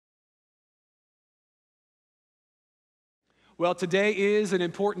Well, today is an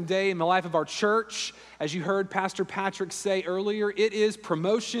important day in the life of our church. As you heard Pastor Patrick say earlier, it is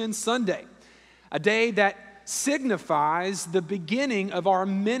Promotion Sunday, a day that signifies the beginning of our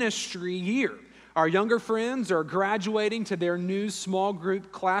ministry year. Our younger friends are graduating to their new small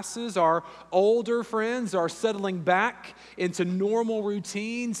group classes. Our older friends are settling back into normal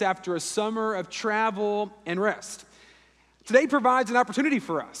routines after a summer of travel and rest. Today provides an opportunity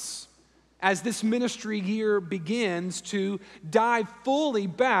for us, as this ministry year begins, to dive fully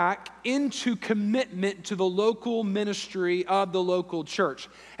back into commitment to the local ministry of the local church.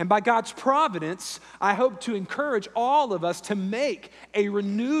 And by God's providence, I hope to encourage all of us to make a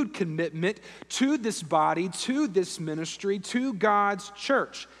renewed commitment to this body, to this ministry, to God's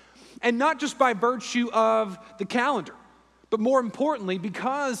church. And not just by virtue of the calendar, but more importantly,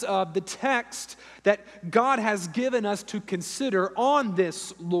 because of the text that God has given us to consider on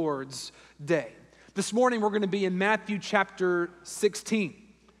this Lord's Day. This morning we're going to be in Matthew chapter 16,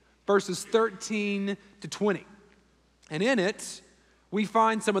 verses 13 to 20. And in it, we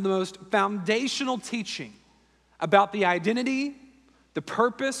find some of the most foundational teaching about the identity, the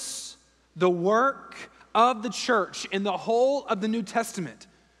purpose, the work of the church in the whole of the New Testament.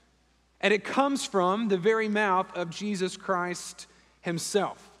 And it comes from the very mouth of Jesus Christ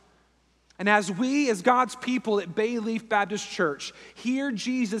himself. And as we, as God's people at Bay Leaf Baptist Church, hear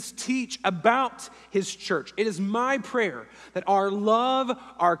Jesus teach about his church, it is my prayer that our love,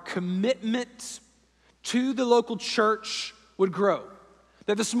 our commitment to the local church would grow.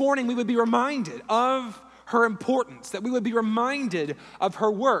 That this morning we would be reminded of her importance, that we would be reminded of her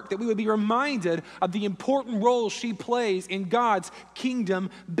work, that we would be reminded of the important role she plays in God's kingdom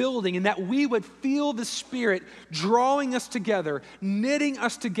building, and that we would feel the Spirit drawing us together, knitting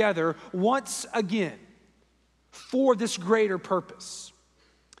us together once again for this greater purpose.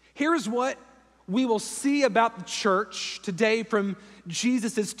 Here's what we will see about the church today from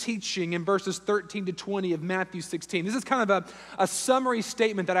Jesus' teaching in verses 13 to 20 of Matthew 16. This is kind of a summary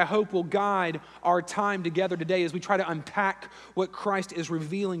statement that I hope will guide our time together today as we try to unpack what Christ is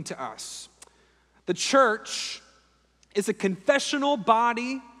revealing to us. The church is a confessional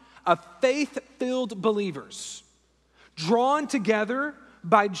body of faith-filled believers drawn together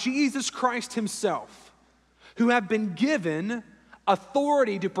by Jesus Christ himself, who have been given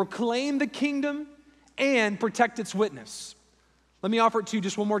authority to proclaim the kingdom and protect its witness. Let me offer it to you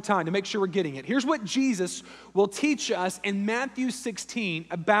just one more time to make sure we're getting it. Here's what Jesus will teach us in Matthew 16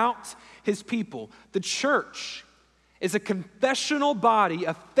 about his people. The church is a confessional body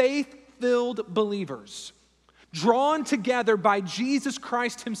of faith-filled believers drawn together by Jesus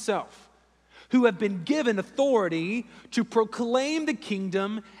Christ himself, who have been given authority to proclaim the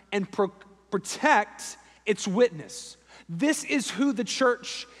kingdom and protect its witness. This is who the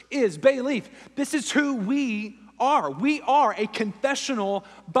church is. Bay Leaf, this is who we are. We are a confessional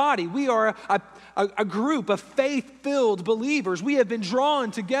body. We are a group of faith-filled believers. We have been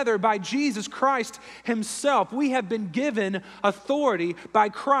drawn together by Jesus Christ himself. We have been given authority by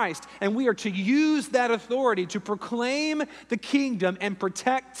Christ, and we are to use that authority to proclaim the kingdom and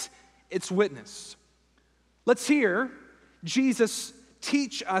protect its witness. Let's hear Jesus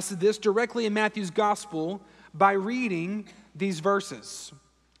teach us this directly in Matthew's gospel by reading these verses.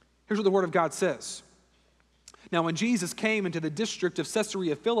 Here's what the Word of God says. Now, when Jesus came into the district of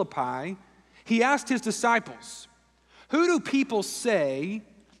Caesarea Philippi, he asked his disciples, "Who do people say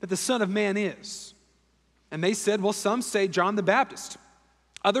that the Son of Man is?" And they said, "Well, some say John the Baptist.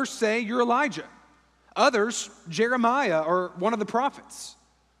 Others say you're Elijah. Others, Jeremiah or one of the prophets."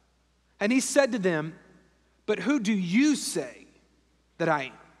 And he said to them, "But who do you say that I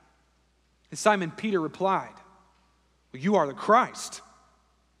am?" And Simon Peter replied, "Well, you are the Christ,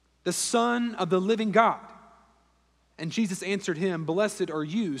 the Son of the living God." And Jesus answered him, "Blessed are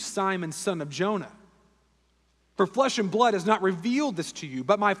you, Simon, son of Jonah. For flesh and blood has not revealed this to you,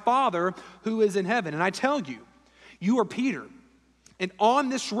 but my Father who is in heaven. And I tell you, you are Peter, and on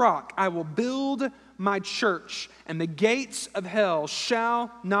this rock I will build my church, and the gates of hell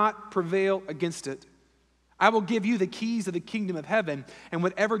shall not prevail against it. I will give you the keys of the kingdom of heaven, and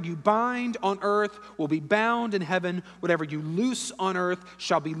whatever you bind on earth will be bound in heaven. Whatever you loose on earth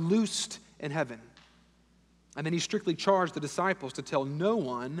shall be loosed in heaven." And then he strictly charged the disciples to tell no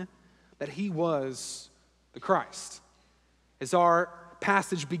one that he was the Christ. As our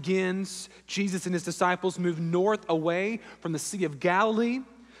passage begins, Jesus and his disciples move north away from the Sea of Galilee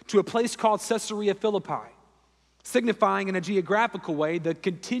to a place called Caesarea Philippi, signifying in a geographical way the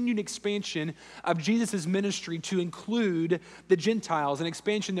continued expansion of Jesus' ministry to include the Gentiles, an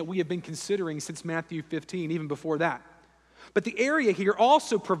expansion that we have been considering since Matthew 15, even before that. But the area here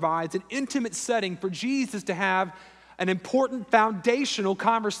also provides an intimate setting for Jesus to have an important foundational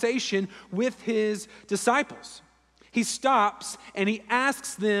conversation with his disciples. He stops and he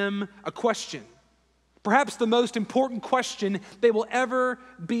asks them a question. Perhaps the most important question they will ever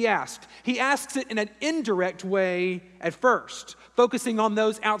be asked. He asks it in an indirect way at first, focusing on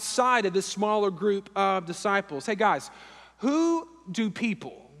those outside of this smaller group of disciples. Hey guys, who do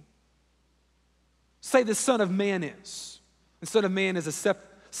people say the Son of Man is? The Son of Man is a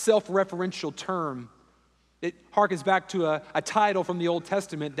self-referential term. It harkens back to a title from the Old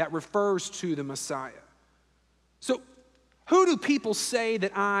Testament that refers to the Messiah. So, who do people say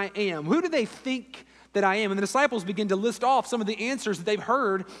that I am? Who do they think that I am? And the disciples begin to list off some of the answers that they've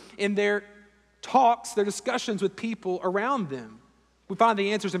heard in their talks, their discussions with people around them. We find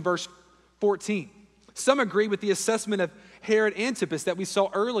the answers in verse 14. Some agree with the assessment of Herod Antipas that we saw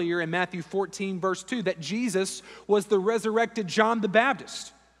earlier in Matthew 14, verse 2, that Jesus was the resurrected John the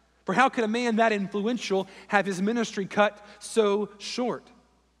Baptist. For how could a man that influential have his ministry cut so short?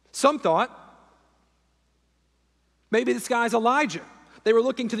 Some thought maybe this guy's Elijah. They were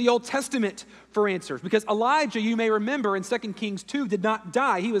looking to the Old Testament for answers because Elijah, you may remember in 2 Kings 2, did not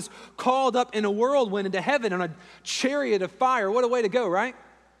die. He was called up in a whirlwind into heaven on a chariot of fire. What a way to go, right?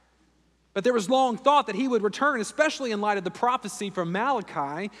 But there was long thought that he would return, especially in light of the prophecy from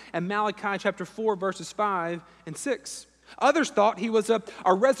Malachi and Malachi chapter 4, verses 5 and 6. Others thought he was a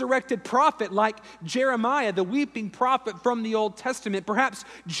resurrected prophet like Jeremiah, the weeping prophet from the Old Testament. Perhaps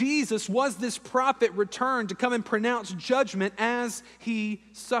Jesus was this prophet returned to come and pronounce judgment as he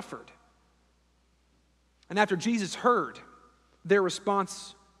suffered. And after Jesus heard their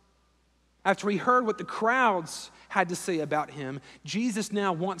response, after he heard what the crowds had to say about him, Jesus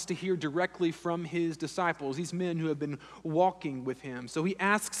now wants to hear directly from his disciples, these men who have been walking with him. So he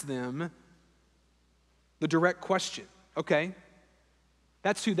asks them the direct question. Okay,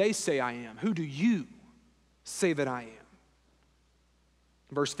 that's who they say I am. Who do you say that I am?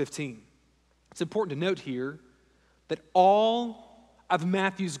 Verse 15. It's important to note here that all of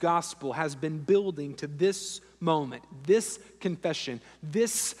Matthew's gospel has been building to this moment, this confession,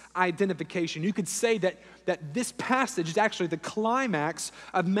 this identification. You could say that this passage is actually the climax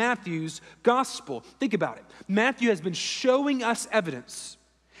of Matthew's gospel. Think about it. Matthew has been showing us evidence.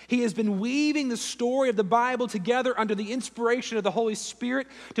 He has been weaving the story of the Bible together under the inspiration of the Holy Spirit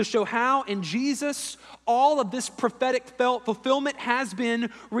to show how in Jesus all of this prophetic fulfillment has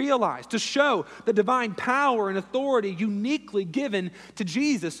been realized, to show the divine power and authority uniquely given to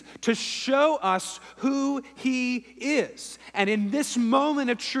Jesus, to show us who he is. And in this moment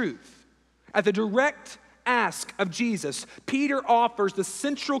of truth, at the direct ask of Jesus, Peter offers the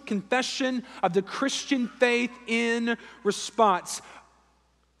central confession of the Christian faith in response.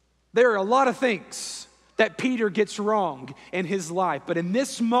 There are a lot of things that Peter gets wrong in his life, but in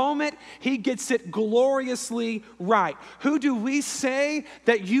this moment, he gets it gloriously right. Who do we say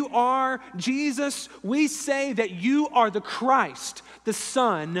that you are, Jesus? We say that you are the Christ, the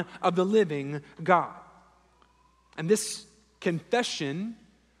Son of the living God. And this confession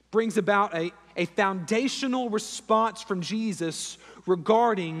brings about a foundational response from Jesus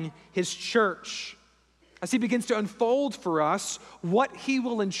regarding his church, as he begins to unfold for us what he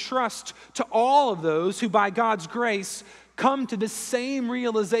will entrust to all of those who by God's grace come to the same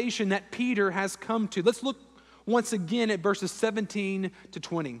realization that Peter has come to. Let's look once again at verses 17 to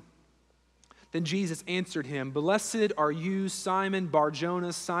 20. Then Jesus answered him, "Blessed are you, Simon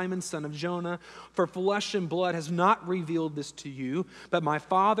Bar-Jonah, Simon son of Jonah, for flesh and blood has not revealed this to you, but my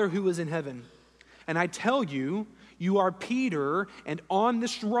Father who is in heaven. And I tell you, you are Peter, and on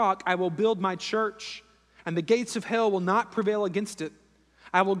this rock I will build my church, and the gates of hell will not prevail against it.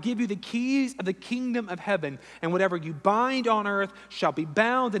 I will give you the keys of the kingdom of heaven, and whatever you bind on earth shall be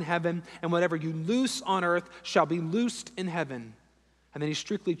bound in heaven, and whatever you loose on earth shall be loosed in heaven." And then he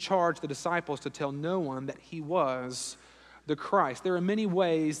strictly charged the disciples to tell no one that he was the Christ. There are many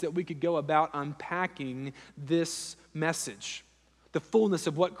ways that we could go about unpacking this message, the fullness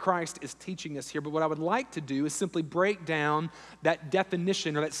of what Christ is teaching us here. But what I would like to do is simply break down that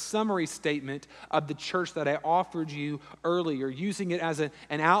definition or that summary statement of the church that I offered you earlier, using it as an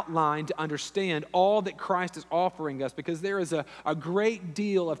outline to understand all that Christ is offering us, because there is a great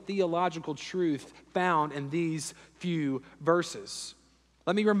deal of theological truth found in these few verses.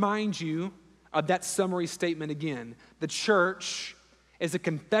 Let me remind you of that summary statement again. The church is a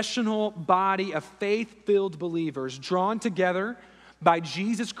confessional body of faith-filled believers drawn together by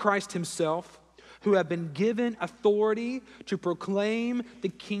Jesus Christ himself, who have been given authority to proclaim the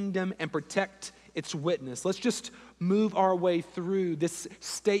kingdom and protect its witness. Let's just move our way through this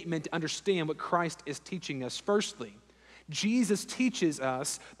statement to understand what Christ is teaching us. Firstly, Jesus teaches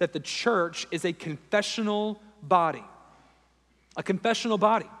us that the church is a confessional body. A confessional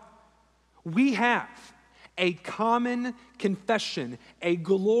body. We have a common confession, a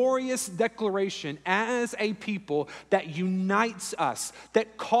glorious declaration as a people that unites us,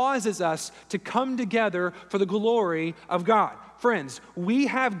 that causes us to come together for the glory of God. Friends, we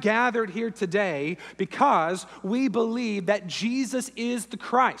have gathered here today because we believe that Jesus is the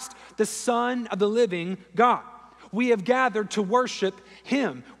Christ, the Son of the living God. We have gathered to worship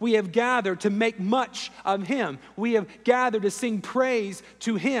Him. We have gathered to make much of Him. We have gathered to sing praise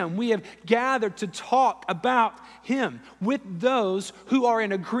to Him. We have gathered to talk about Him with those who are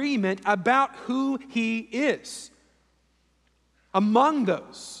in agreement about who He is. Among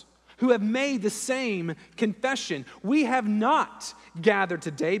those who have made the same confession, we have not gathered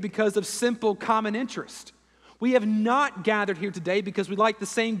today because of simple common interest. We have not gathered here today because we like the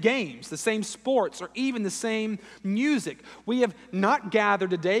same games, the same sports, or even the same music. We have not gathered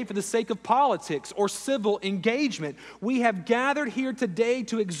today for the sake of politics or civil engagement. We have gathered here today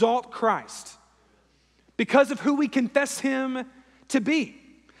to exalt Christ because of who we confess Him to be.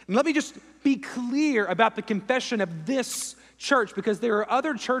 And let me just be clear about the confession of this church, because there are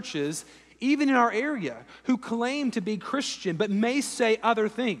other churches, even in our area, who claim to be Christian but may say other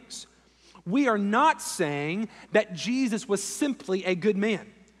things. We are not saying that Jesus was simply a good man.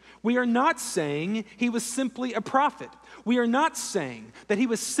 We are not saying He was simply a prophet. We are not saying that He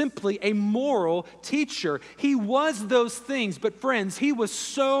was simply a moral teacher. He was those things, but friends, He was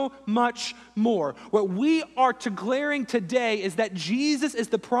so much more. What we are declaring today is that Jesus is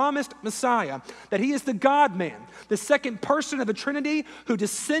the promised Messiah, that He is the God-man, the second person of the Trinity who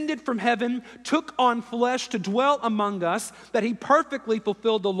descended from heaven, took on flesh to dwell among us, that He perfectly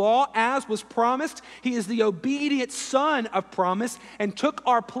fulfilled the law as was promised. He is the obedient Son of promise and took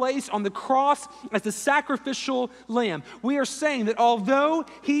our place on the cross as the sacrificial lamb. We are saying that although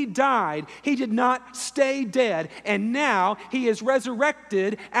He died, He did not stay dead, and now He is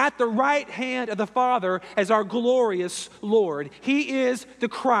resurrected at the right hand of the Father as our glorious Lord. He is the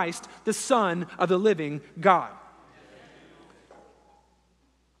Christ, the Son of the living God.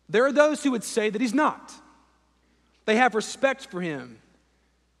 There are those who would say that He's not. They have respect for Him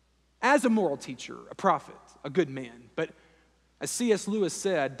as a moral teacher, a prophet, a good man. But as C.S. Lewis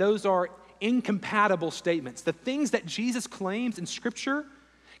said, those are incompatible statements. The things that Jesus claims in Scripture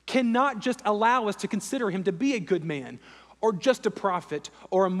cannot just allow us to consider Him to be a good man or just a prophet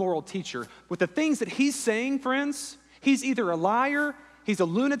or a moral teacher. With the things that He's saying, friends, He's either a liar, He's a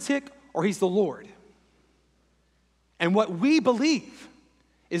lunatic, or He's the Lord. And what we believe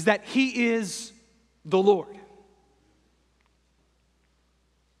is that He is the Lord.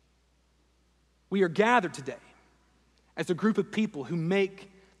 We are gathered today as a group of people who make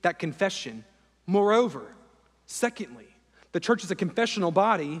that confession. Moreover, secondly, the church is a confessional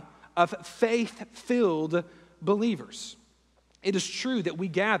body of faith-filled believers. It is true that we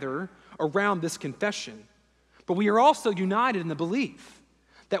gather around this confession, but we are also united in the belief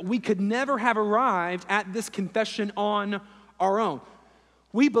that we could never have arrived at this confession on our own.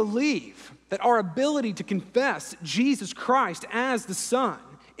 We believe that our ability to confess Jesus Christ as the Son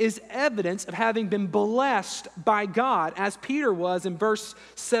is evidence of having been blessed by God, as Peter was in verse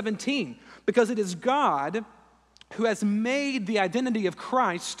 17, because it is God who has made the identity of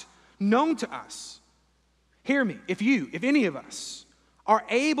Christ known to us. Hear me, if any of us are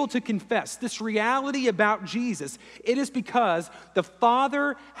able to confess this reality about Jesus, it is because the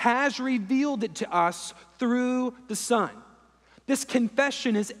Father has revealed it to us through the Son. This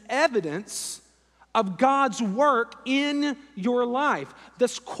confession is evidence of God's work in your life,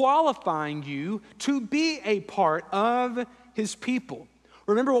 thus qualifying you to be a part of His people.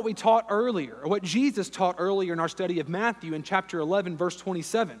 Remember what we taught earlier, or what Jesus taught earlier in our study of Matthew in chapter 11, verse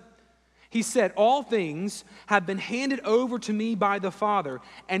 27. He said, "All things have been handed over to me by the Father,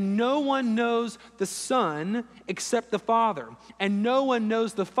 and no one knows the Son except the Father, and no one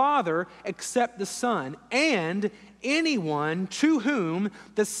knows the Father except the Son, and anyone to whom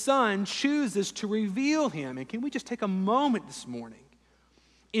the Son chooses to reveal Him." And can we just take a moment this morning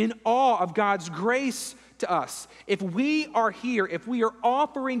in awe of God's grace to us? If we are here, if we are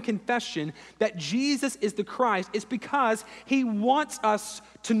offering confession that Jesus is the Christ, it's because He wants us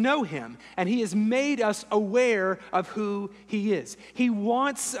to know Him, and He has made us aware of who He is. He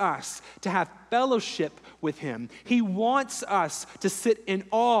wants us to have fellowship with Him. He wants us to sit in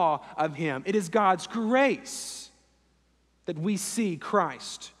awe of Him. It is God's grace that we see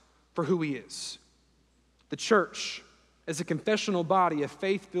Christ for who He is. The church is a confessional body of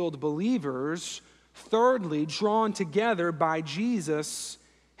faith-filled believers, thirdly, drawn together by Jesus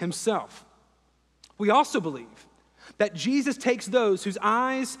Himself. We also believe that Jesus takes those whose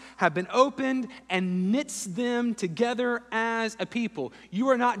eyes have been opened and knits them together as a people. You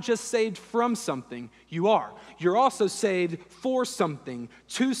are not just saved from something, you are. You're also saved for something,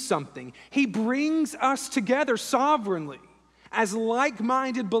 to something. He brings us together sovereignly as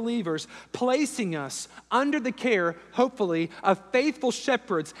like-minded believers, placing us under the care, hopefully, of faithful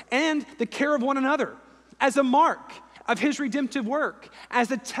shepherds and the care of one another as a mark of his redemptive work, as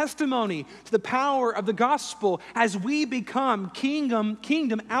a testimony to the power of the gospel, as we become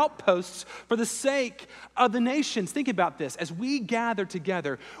kingdom outposts for the sake of the nations. Think about this. As we gather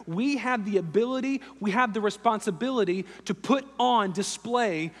together, we have the ability, we have the responsibility to put on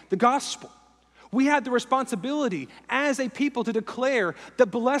display the gospel. We have the responsibility as a people to declare the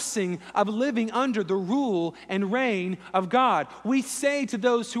blessing of living under the rule and reign of God. We say to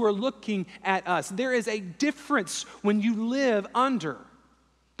those who are looking at us, there is a difference when you live under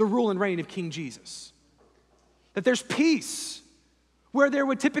the rule and reign of King Jesus. That there's peace where there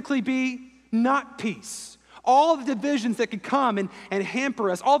would typically be not peace. All the divisions that could come and hamper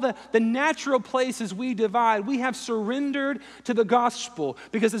us, all the natural places we divide, we have surrendered to the gospel,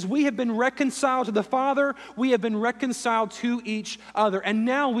 because as we have been reconciled to the Father, we have been reconciled to each other. And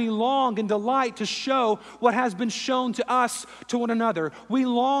now we long and delight to show what has been shown to us to one another. We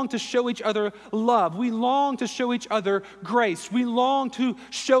long to show each other love. We long to show each other grace. We long to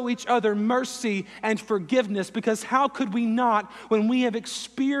show each other mercy and forgiveness, because how could we not when we have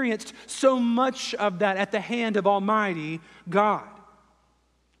experienced so much of that at the hand of Almighty God?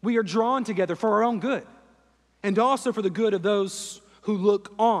 We are drawn together for our own good, and also for the good of those who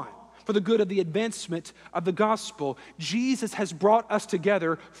look on, for the good of the advancement of the gospel. Jesus has brought us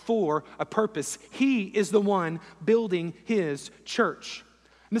together for a purpose. He is the one building his church.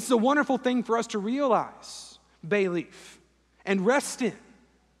 And this is a wonderful thing for us to realize, Bayleaf, and rest in,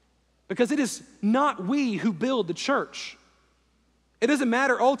 because it is not we who build the church. It doesn't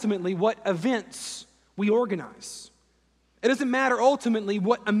matter ultimately what events we organize. It doesn't matter ultimately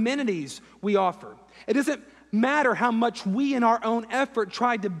what amenities we offer. It doesn't matter how much we in our own effort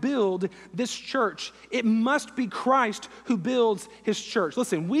try to build this church. It must be Christ who builds his church.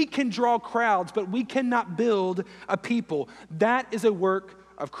 Listen, we can draw crowds, but we cannot build a people. That is a work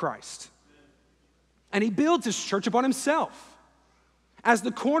of Christ. And he builds his church upon himself as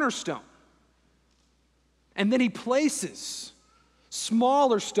the cornerstone. And then he places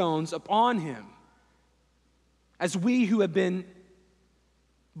smaller stones upon him, as we who have been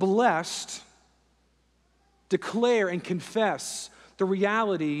blessed declare and confess the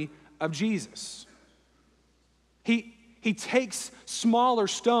reality of Jesus. He takes smaller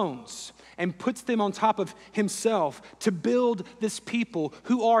stones and puts them on top of himself to build this people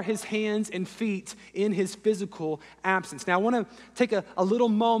who are his hands and feet in his physical absence. Now, I want to take a little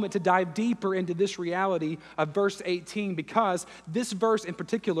moment to dive deeper into this reality of verse 18, because this verse in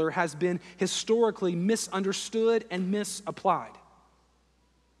particular has been historically misunderstood and misapplied.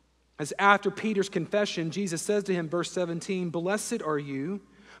 As after Peter's confession, Jesus says to him, verse 17, "Blessed are you,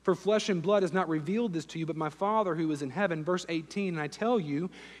 for flesh and blood has not revealed this to you, but my Father who is in heaven." Verse 18, "And I tell you,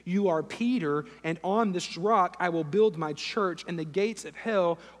 you are Peter, and on this rock I will build my church, and the gates of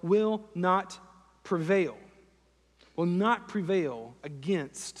hell will not prevail." Will not prevail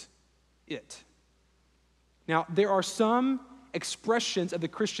against it. Now, there are some expressions of the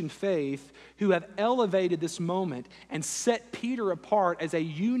Christian faith who have elevated this moment and set Peter apart as a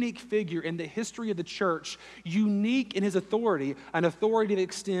unique figure in the history of the church, unique in his authority, an authority that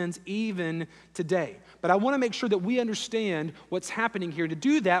extends even today. But I want to make sure that we understand what's happening here. To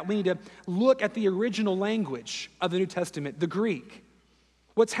do that, we need to look at the original language of the New Testament, the Greek.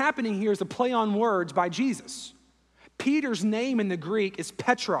 What's happening here is a play on words by Jesus. Peter's name in the Greek is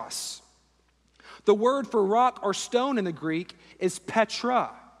Petros. The word for rock or stone in the Greek is Petra.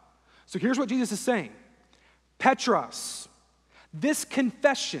 So here's what Jesus is saying. Petros, this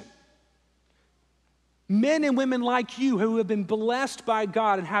confession, men and women like you who have been blessed by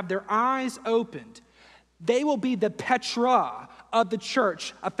God and have their eyes opened, they will be the Petra of the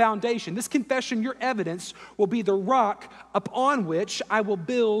church, a foundation. This confession, your evidence, will be the rock upon which I will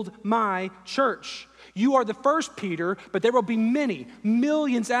build my church. You are the first Peter, but there will be many,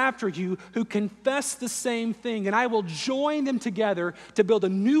 millions after you who confess the same thing, and I will join them together to build a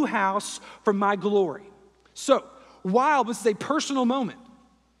new house for my glory. So, while this is a personal moment,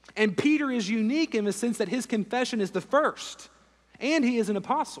 and Peter is unique in the sense that his confession is the first, and he is an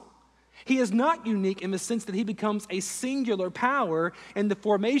apostle, he is not unique in the sense that he becomes a singular power in the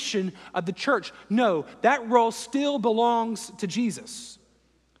formation of the church. No, that role still belongs to Jesus.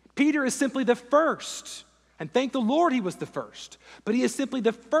 Peter is simply the first, And thank the Lord he was the first. But he is simply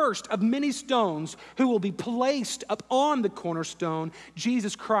the first of many stones who will be placed upon the cornerstone,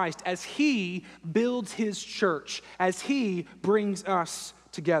 Jesus Christ, as he builds his church, as he brings us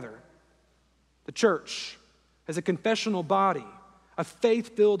together. The church as a confessional body of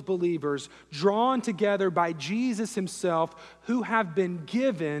faith-filled believers drawn together by Jesus himself, who have been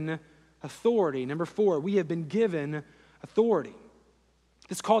given authority. Number 4, we have been given authority.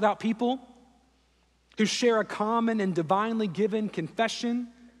 This called out people who share a common and divinely given confession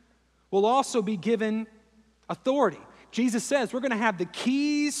will also be given authority. Jesus says we're going to have the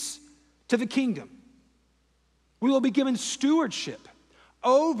keys to the kingdom. We will be given stewardship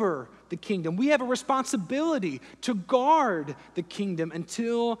over the kingdom. We have a responsibility to guard the kingdom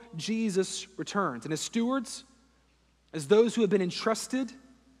until Jesus returns. And as stewards, as those who have been entrusted,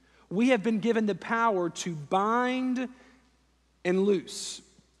 we have been given the power to bind and loose.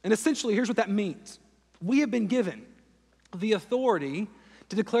 And essentially, here's what that means. We have been given the authority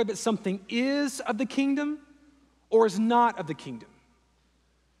to declare that something is of the kingdom or is not of the kingdom.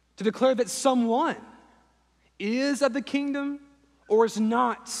 To declare that someone is of the kingdom or is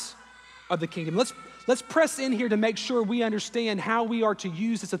not of the kingdom. Let's press in here to make sure we understand how we are to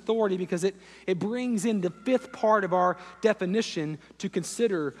use this authority, because it brings in the 5th part of our definition to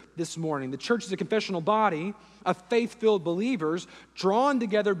consider this morning. The church is a confessional body of faith-filled believers drawn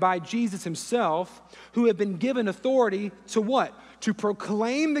together by Jesus himself, who have been given authority to what? To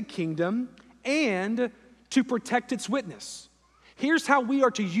proclaim the kingdom and to protect its witness. Here's how we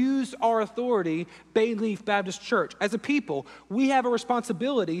are to use our authority, Bayleaf Baptist Church. As a people, we have a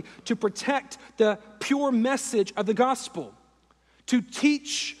responsibility to protect the pure message of the gospel, to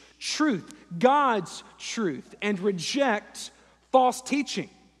teach truth, God's truth, and reject false teaching.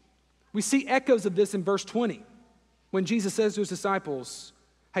 We see echoes of this in verse 20, when Jesus says to his disciples,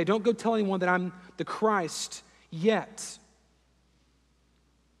 hey, don't go tell anyone that I'm the Christ yet.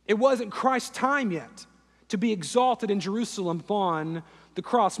 It wasn't Christ's time yet to be exalted in Jerusalem upon the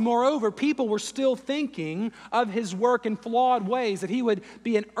cross. Moreover, people were still thinking of his work in flawed ways, that he would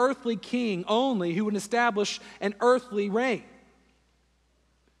be an earthly king only who would establish an earthly reign.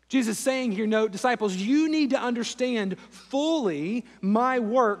 Jesus is saying here, note, disciples, you need to understand fully my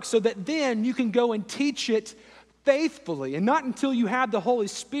work so that then you can go and teach it faithfully. And not until you have the Holy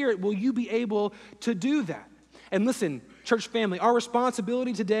Spirit will you be able to do that. And listen, church family, our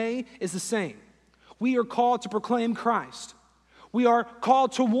responsibility today is the same. We are called to proclaim Christ. We are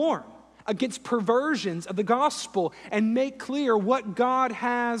called to warn against perversions of the gospel and make clear what God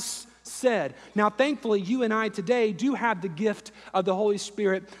has said. Now, thankfully, you and I today do have the gift of the Holy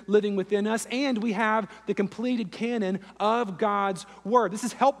Spirit living within us, and we have the completed canon of God's word. This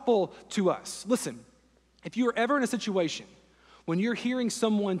is helpful to us. Listen, if you are ever in a situation when you're hearing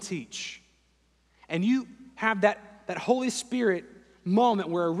someone teach and you have that Holy Spirit moment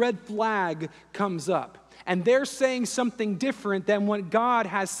where a red flag comes up and they're saying something different than what God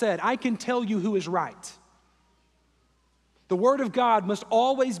has said, I can tell you who is right. The word of God must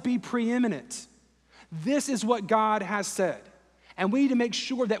always be preeminent. This is what God has said. And we need to make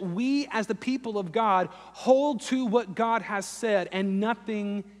sure that we as the people of God hold to what God has said and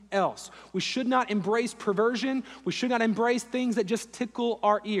nothing else. We should not embrace perversion. We should not embrace things that just tickle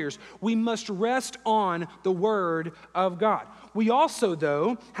our ears. We must rest on the word of God. We also,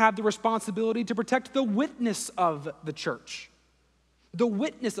 though, have the responsibility to protect the witness of the church. The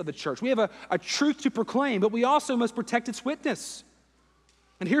witness of the church. We have a truth to proclaim, but we also must protect its witness.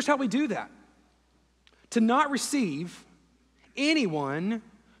 And here's how we do that. To not receive anyone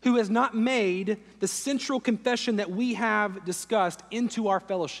who has not made the central confession that we have discussed into our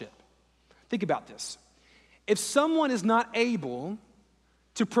fellowship. Think about this. If someone is not able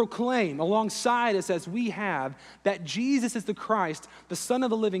to proclaim alongside us as we have that Jesus is the Christ, the Son of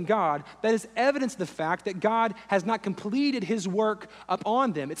the living God, that is evidence of the fact that God has not completed his work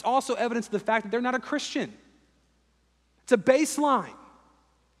upon them. It's also evidence of the fact that they're not a Christian. It's a baseline.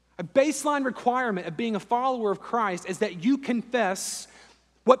 A baseline requirement of being a follower of Christ is that you confess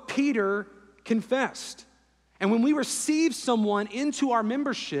what Peter confessed. And when we receive someone into our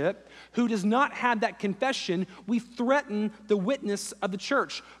membership who does not have that confession, we threaten the witness of the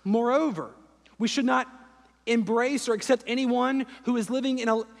church. Moreover, we should not embrace or accept anyone who is living in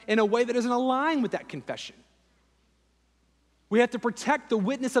a way that doesn't align with that confession. We have to protect the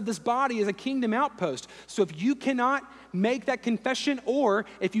witness of this body as a kingdom outpost. So if you cannot make that confession, or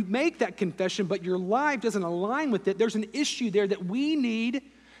if you make that confession but your life doesn't align with it, there's an issue there that we need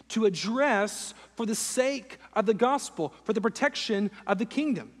to address for the sake of the gospel, for the protection of the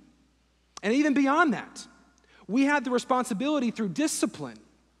kingdom. And even beyond that, we have the responsibility through discipline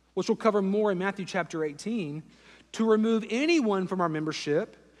which we'll cover more in Matthew chapter 18, to remove anyone from our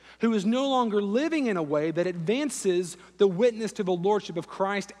membership who is no longer living in a way that advances the witness to the lordship of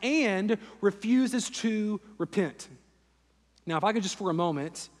Christ and refuses to repent. Now, if I could just for a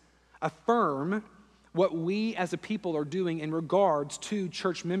moment affirm what we as a people are doing in regards to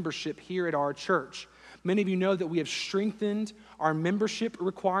church membership here at our church. Many of you know that we have strengthened our membership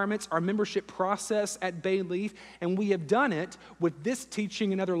requirements, our membership process at Bay Leaf, and we have done it with this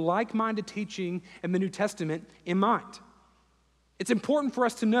teaching and other like-minded teaching in the New Testament in mind. It's important for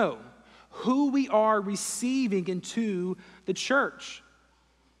us to know who we are receiving into the church.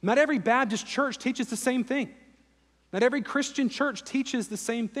 Not every Baptist church teaches the same thing. Not every Christian church teaches the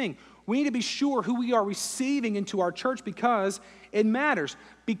same thing. We need to be sure who we are receiving into our church because it matters.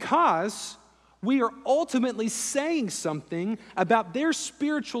 Because we are ultimately saying something about their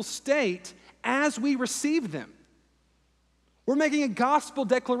spiritual state as we receive them. We're making a gospel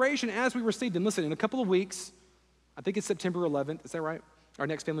declaration as we receive them. Listen, in a couple of weeks, I think it's September 11th, is that right? Our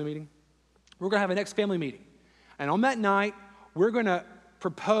next family meeting? We're going to have a next family meeting. And on that night, we're going to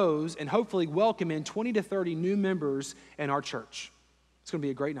propose and hopefully welcome in 20 to 30 new members in our church. It's going to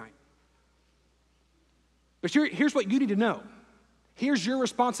be a great night. But here's what you need to know. Here's your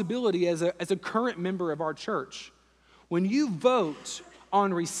responsibility as a current member of our church. When you vote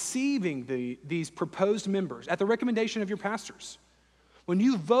on receiving these proposed members at the recommendation of your pastors, when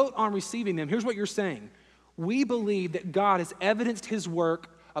you vote on receiving them, here's what you're saying. We believe that God has evidenced his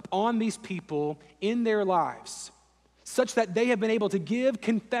work upon these people in their lives, such that they have been able to give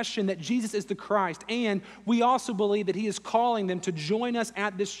confession that Jesus is the Christ. And we also believe that he is calling them to join us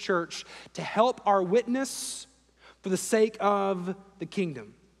at this church to help our witness for the sake of the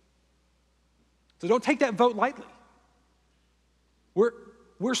kingdom. So don't take that vote lightly.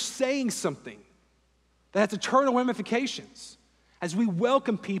 We're saying something that has eternal ramifications as we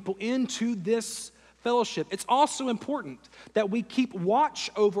welcome people into this fellowship. It's also important that we keep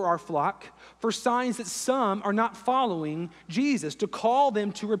watch over our flock for signs that some are not following Jesus, to call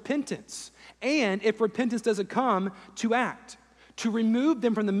them to repentance. And if repentance doesn't come, to act, to remove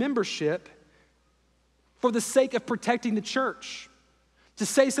them from the membership for the sake of protecting the church. To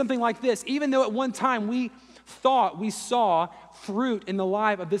say something like this, even though at one time we thought we saw fruit in the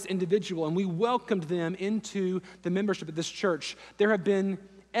life of this individual and we welcomed them into the membership of this church, there have been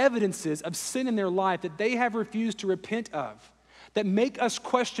evidences of sin in their life that they have refused to repent of, that make us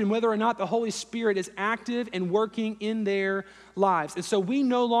question whether or not the Holy Spirit is active and working in their lives. And so we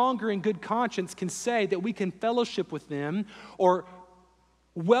no longer in good conscience can say that we can fellowship with them or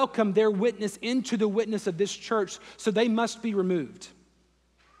welcome their witness into the witness of this church, so they must be removed.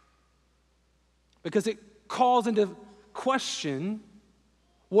 Because it calls into question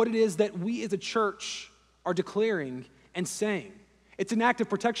what it is that we as a church are declaring and saying. It's an act of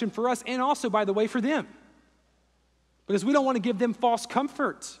protection for us and also, by the way, for them. Because we don't want to give them false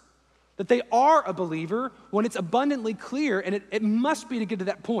comfort that they are a believer when it's abundantly clear, and it must be to get to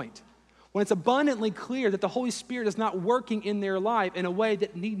that point, when it's abundantly clear that the Holy Spirit is not working in their life in a way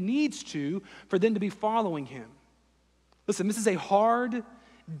that needs to for them to be following him. Listen, this is a hard,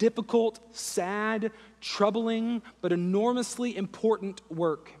 difficult, sad, troubling, but enormously important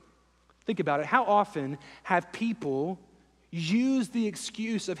work. Think about it. How often have people use the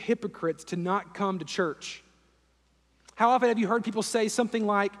excuse of hypocrites to not come to church? How often have you heard people say something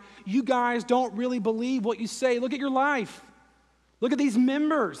like, you guys don't really believe what you say. Look at your life. Look at these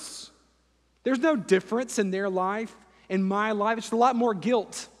members. There's no difference in their life and my life. It's just a lot more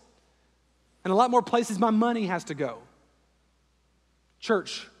guilt and a lot more places my money has to go.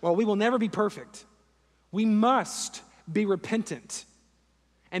 Church, while we will never be perfect, we must be repentant.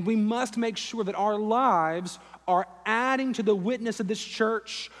 And we must make sure that our lives are adding to the witness of this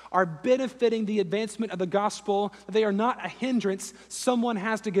church, are benefiting the advancement of the gospel, that they are not a hindrance someone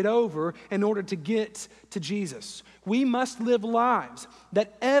has to get over in order to get to Jesus. We must live lives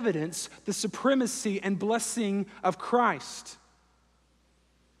that evidence the supremacy and blessing of Christ.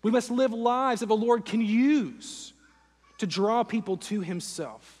 We must live lives that the Lord can use to draw people to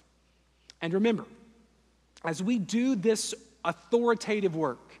himself. And remember, as we do this authoritative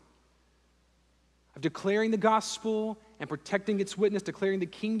work of declaring the gospel and protecting its witness, declaring the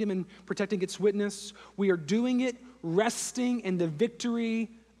kingdom and protecting its witness, we are doing it resting in the victory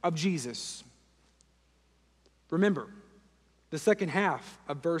of Jesus. Remember the second half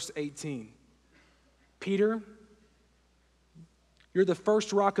of verse 18. Peter, you're the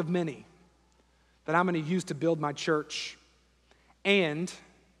first rock of many that I'm going to use to build my church, and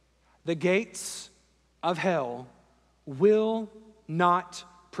the gates of hell will not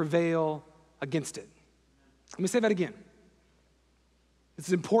prevail against it. Let me say that again. This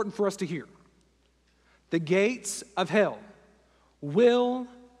is important for us to hear. The gates of hell will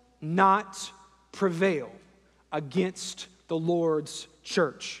not prevail against the Lord's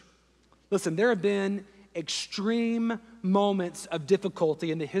church. Listen, there have been extreme moments of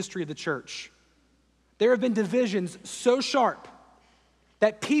difficulty in the history of the church. There have been divisions so sharp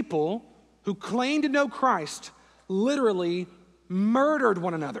that people who claim to know Christ literally murdered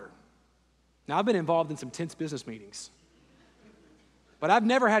one another. Now, I've been involved in some tense business meetings, but I've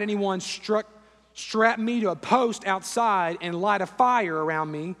never had anyone strap me to a post outside and light a fire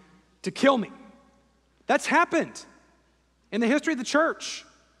around me to kill me. That's happened in the history of the church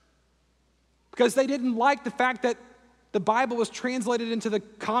because they didn't like the fact that the Bible was translated into the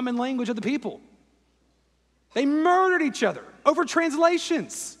common language of the people. They murdered each other over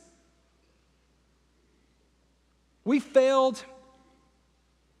translations. We failed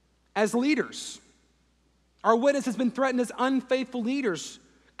as leaders. Our witness has been threatened as unfaithful leaders.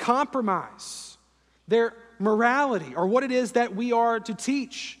 Compromise their morality or what it is that we are to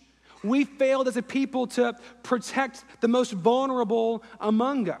teach. We failed as a people to protect the most vulnerable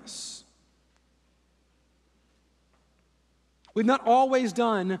among us. We've not always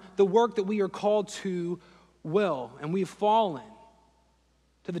done the work that we are called to well, and we've fallen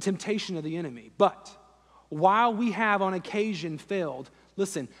to the temptation of the enemy. But while we have on occasion failed,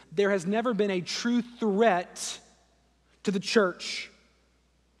 listen, there has never been a true threat to the church.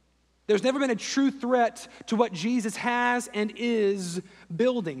 There's never been a true threat to what Jesus has and is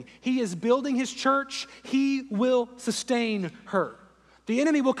building. He is building his church. He will sustain her. The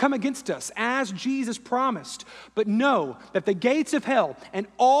enemy will come against us as Jesus promised. But know that the gates of hell and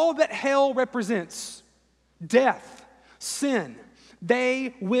all that hell represents, death, sin,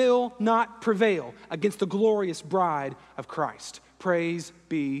 they will not prevail against the glorious bride of Christ. Praise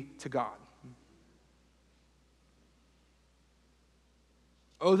be to God.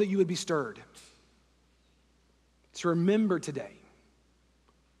 Oh, that you would be stirred to remember today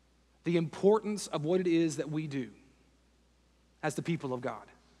the importance of what it is that we do as the people of God.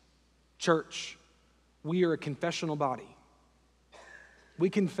 Church, we are a confessional body.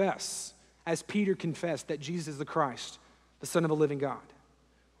 We confess, as Peter confessed, that Jesus is the Christ, the Son of the living God.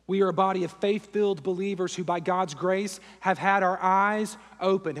 We are a body of faith-filled believers who by God's grace have had our eyes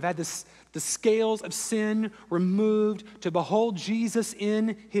opened, have had the scales of sin removed to behold Jesus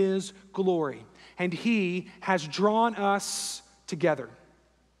in his glory. And he has drawn us together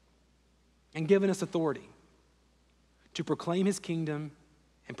and given us authority to proclaim his kingdom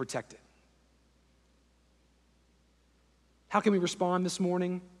and protect it. How can we respond this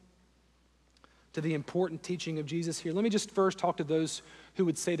morning to the important teaching of Jesus here? Let me just first talk to those who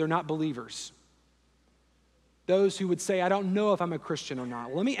would say they're not believers. Those who would say, I don't know if I'm a Christian or not.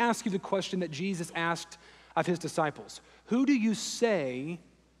 Well, let me ask you the question that Jesus asked of his disciples. Who do you say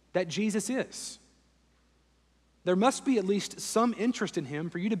that Jesus is? There must be at least some interest in him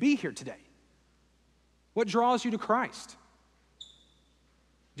for you to be here today. What draws you to Christ?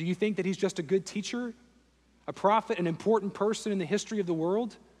 Do you think that he's just a good teacher, a prophet, an important person in the history of the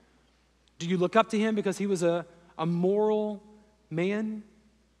world? Do you look up to him because he was a moral man?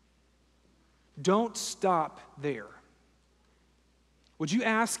 Don't stop there. Would you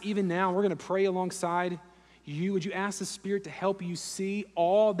ask even now, we're going to pray alongside you, would you ask the Spirit to help you see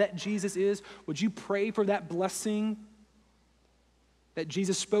all that Jesus is? Would you pray for that blessing that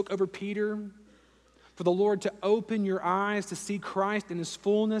Jesus spoke over Peter? For the Lord to open your eyes to see Christ in his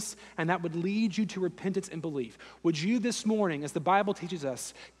fullness, and that would lead you to repentance and belief. Would you this morning, as the Bible teaches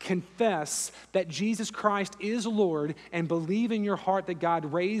us, confess that Jesus Christ is Lord and believe in your heart that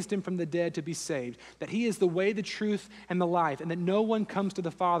God raised him from the dead to be saved, that he is the way, the truth, and the life, and that no one comes to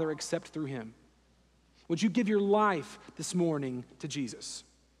the Father except through him? Would you give your life this morning to Jesus?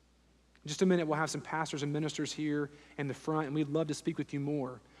 In just a minute, we'll have some pastors and ministers here in the front, and we'd love to speak with you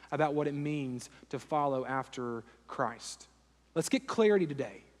more about what it means to follow after Christ. Let's get clarity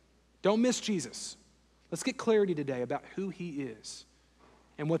today. Don't miss Jesus. Let's get clarity today about who he is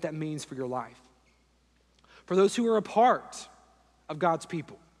and what that means for your life. For those who are a part of God's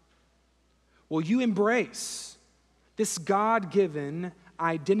people, will you embrace this God-given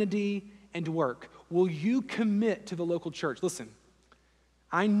identity and work? Will you commit to the local church? Listen,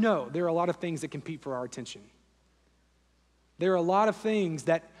 I know there are a lot of things that compete for our attention. There are a lot of things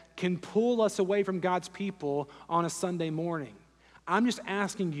that can pull us away from God's people on a Sunday morning. I'm just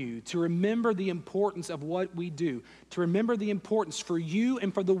asking you to remember the importance of what we do, to remember the importance for you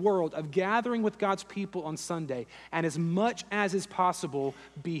and for the world of gathering with God's people on Sunday, and as much as is possible,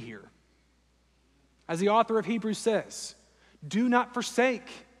 be here. As the author of Hebrews says, do not forsake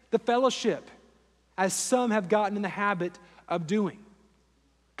the fellowship, as some have gotten in the habit of doing.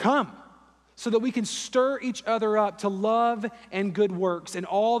 Come, so that we can stir each other up to love and good works, and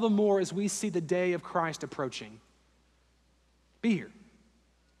all the more as we see the day of Christ approaching. Be here.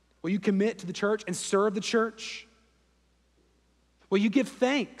 Will you commit to the church and serve the church? Will you give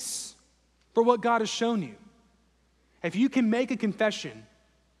thanks for what God has shown you? If you can make a confession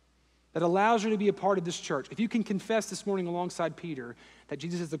that allows you to be a part of this church, if you can confess this morning alongside Peter that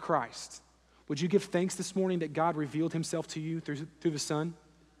Jesus is the Christ, would you give thanks this morning that God revealed himself to you through the Son?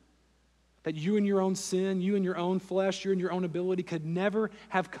 That you in your own sin, you in your own flesh, you in your own ability could never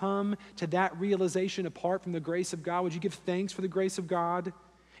have come to that realization apart from the grace of God? Would you give thanks for the grace of God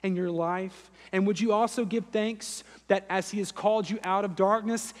in your life? And would you also give thanks that as he has called you out of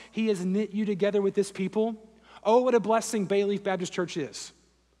darkness, he has knit you together with this people? Oh, what a blessing Bayleaf Baptist Church is.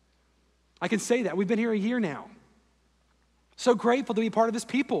 I can say that. We've been here a year now. So grateful to be part of his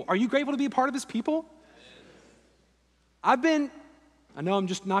people. Are you grateful to be a part of his people? I know I'm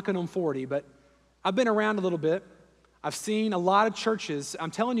just knocking on 40, but I've been around a little bit. I've seen a lot of churches.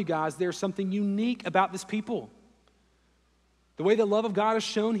 I'm telling you guys, there's something unique about this people. The way the love of God is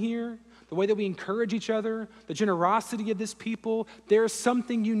shown here, the way that we encourage each other, the generosity of this people, there's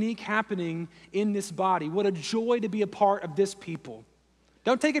something unique happening in this body. What a joy to be a part of this people.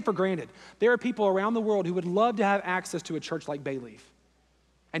 Don't take it for granted. There are people around the world who would love to have access to a church like Bayleaf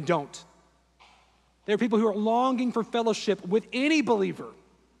and don't. There are people who are longing for fellowship with any believer,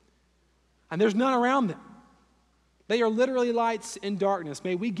 and there's none around them. They are literally lights in darkness.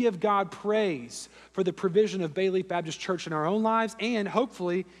 May we give God praise for the provision of Bayleaf Baptist Church in our own lives and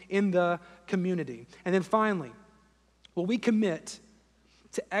hopefully in the community. And then finally, will we commit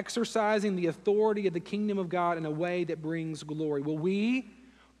to exercising the authority of the kingdom of God in a way that brings glory? Will we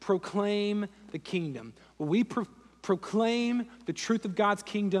proclaim the kingdom? Will we proclaim the truth of God's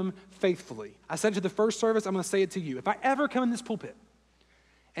kingdom faithfully? I said it to the first service, I'm going to say it to you. If I ever come in this pulpit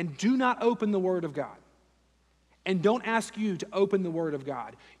and do not open the Word of God, and don't ask you to open the Word of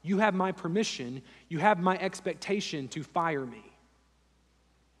God, you have my permission, you have my expectation to fire me.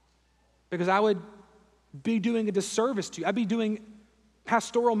 Because I would be doing a disservice to you. I'd be doing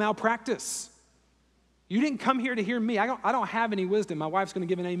pastoral malpractice. You didn't come here to hear me. I don't have any wisdom. My wife's going to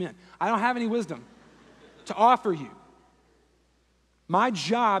give an amen. I don't have any wisdom to offer you. My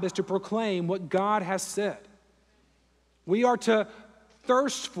job is to proclaim what God has said. We are to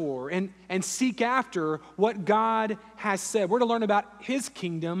thirst for and seek after what God has said. We're to learn about his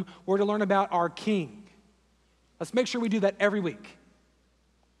kingdom. We're to learn about our King. Let's make sure we do that every week.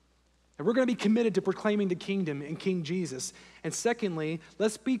 And we're going to be committed to proclaiming the kingdom and King Jesus. And secondly,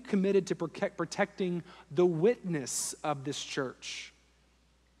 let's be committed to protecting the witness of this church,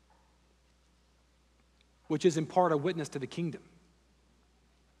 which is in part a witness to the kingdom.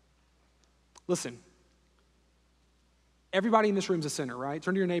 Listen, everybody in this room is a sinner, right?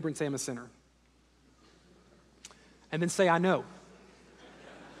 Turn to your neighbor and say, I'm a sinner. And then say, I know.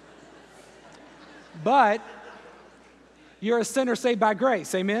 But you're a sinner saved by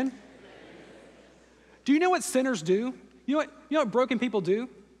grace, amen? Do you know what sinners do? You know what broken people do?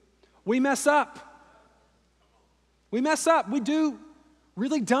 We mess up. We mess up. We do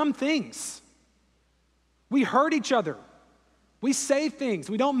really dumb things. We hurt each other. We say things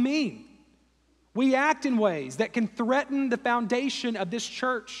we don't mean. We act in ways that can threaten the foundation of this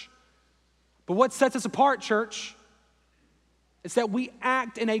church. But what sets us apart, church, is that we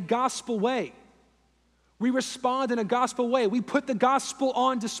act in a gospel way. We respond in a gospel way. We put the gospel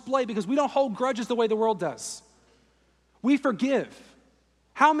on display because we don't hold grudges the way the world does. We forgive.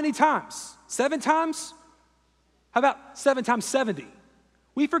 How many times? 7 times? How about 7 times 70?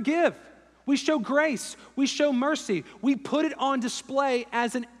 We forgive. We show grace. We show mercy. We put it on display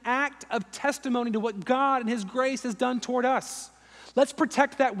as an act of testimony to what God and his grace has done toward us. Let's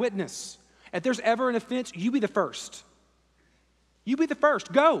protect that witness. If there's ever an offense, you be the first. You be the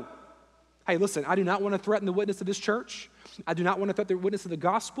first. Go. Hey, listen, I do not want to threaten the witness of this church. I do not want to threaten the witness of the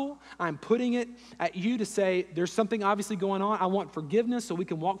gospel. I'm putting it at you to say there's something obviously going on. I want forgiveness so we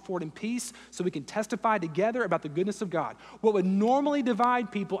can walk forward in peace, so we can testify together about the goodness of God. What would normally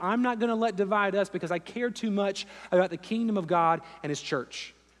divide people, I'm not going to let divide us because I care too much about the kingdom of God and his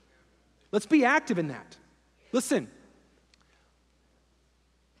church. Let's be active in that. Listen,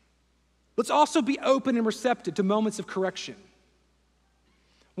 let's also be open and receptive to moments of correction.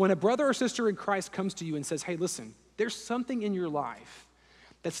 When a brother or sister in Christ comes to you and says, hey, listen, there's something in your life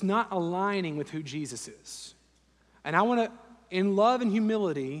that's not aligning with who Jesus is. And I want to, in love and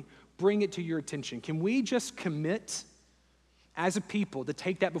humility, bring it to your attention. Can we just commit as a people to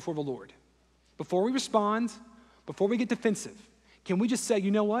take that before the Lord? Before we respond, before we get defensive, can we just say,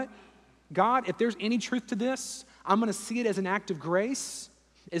 you know what? God, if there's any truth to this, I'm going to see it as an act of grace.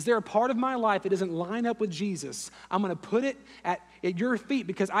 Is there a part of my life that doesn't line up with Jesus? I'm going to put it at your feet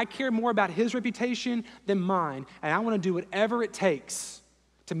because I care more about his reputation than mine, and I want to do whatever it takes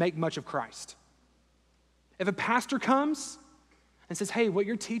to make much of Christ. If a pastor comes and says, hey, what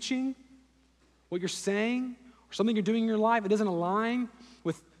you're teaching, what you're saying, or something you're doing in your life, it doesn't align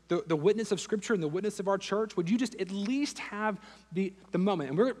with the witness of Scripture and the witness of our church, would you just at least have the moment?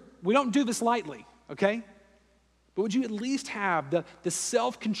 And we don't do this lightly, okay? But would you at least have the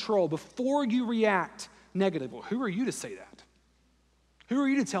self-control before you react negatively? Well, who are you to say that? Who are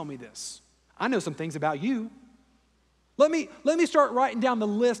you to tell me this? I know some things about you. Let me start writing down the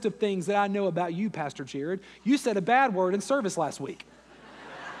list of things that I know about you, Pastor Jared. You said a bad word in service last week.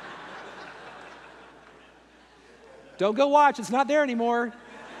 Don't go watch, it's not there anymore.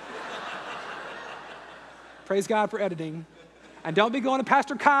 Praise God for editing. And don't be going to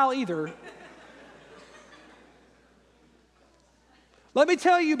Pastor Kyle either. Let me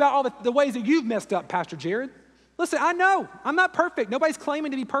tell you about all the ways that you've messed up, Pastor Jared. Listen, I know, I'm not perfect. Nobody's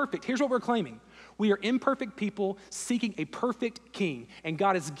claiming to be perfect. Here's what we're claiming. We are imperfect people seeking a perfect king. And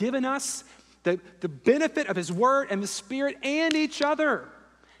God has given us the benefit of his word and the Spirit and each other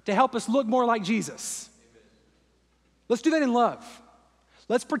to help us look more like Jesus. Let's do that in love.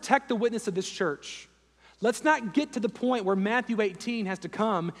 Let's protect the witness of this church. Let's not get to the point where Matthew 18 has to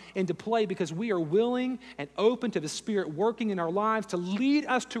come into play because we are willing and open to the Spirit working in our lives to lead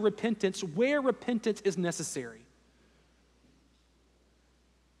us to repentance where repentance is necessary.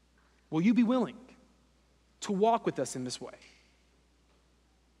 Will you be willing to walk with us in this way?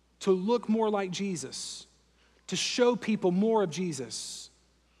 To look more like Jesus, to show people more of Jesus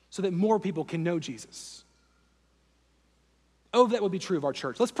so that more people can know Jesus. Oh, that would be true of our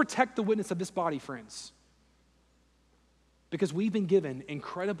church. Let's protect the witness of this body, friends. Because we've been given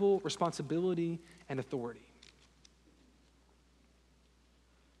incredible responsibility and authority.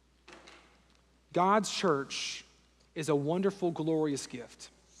 God's church is a wonderful, glorious gift.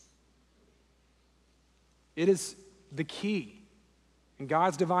 It is the key in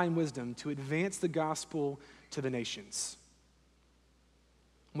God's divine wisdom to advance the gospel to the nations.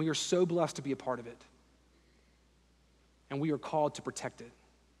 We are so blessed to be a part of it. And we are called to protect it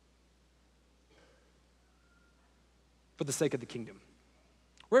for the sake of the kingdom.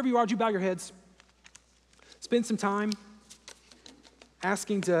 Wherever you are, would you bow your heads? Spend some time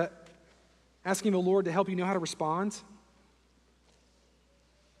asking the Lord to help you know how to respond to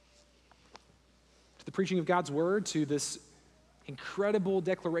the preaching of God's word, to this incredible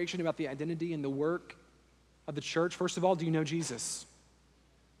declaration about the identity and the work of the church. First of all, do you know Jesus?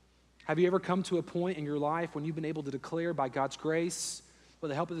 Have you ever come to a point in your life when you've been able to declare by God's grace, with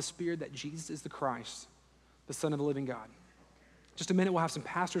the help of the Spirit, that Jesus is the Christ, the Son of the living God? Just a minute, we'll have some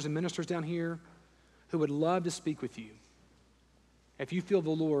pastors and ministers down here who would love to speak with you. If you feel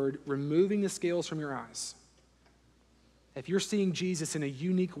the Lord removing the scales from your eyes, if you're seeing Jesus in a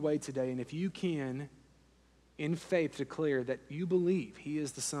unique way today, and if you can, in faith, declare that you believe he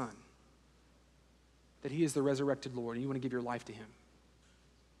is the Son, that he is the resurrected Lord, and you want to give your life to him,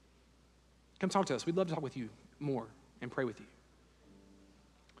 come talk to us. We'd love to talk with you more and pray with you.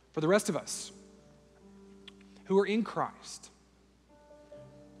 For the rest of us who are in Christ,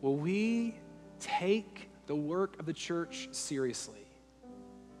 will we take the work of the church seriously?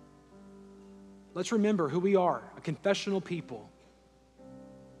 Let's remember who we are, a confessional people,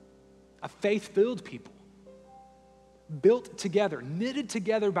 a faith-filled people, built together, knitted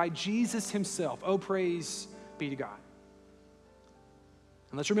together by Jesus himself. Oh, praise be to God.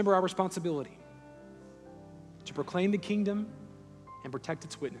 And let's remember our responsibility to proclaim the kingdom and protect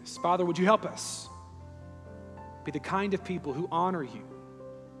its witness. Father, would you help us be the kind of people who honor you,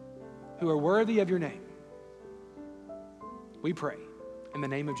 who are worthy of your name? We pray in the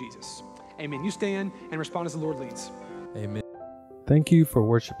name of Jesus. Amen. You stand and respond as the Lord leads. Amen. Thank you for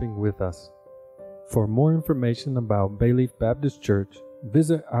worshiping with us. For more information about Bayleaf Baptist Church,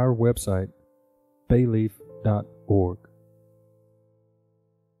 visit our website, bayleaf.org.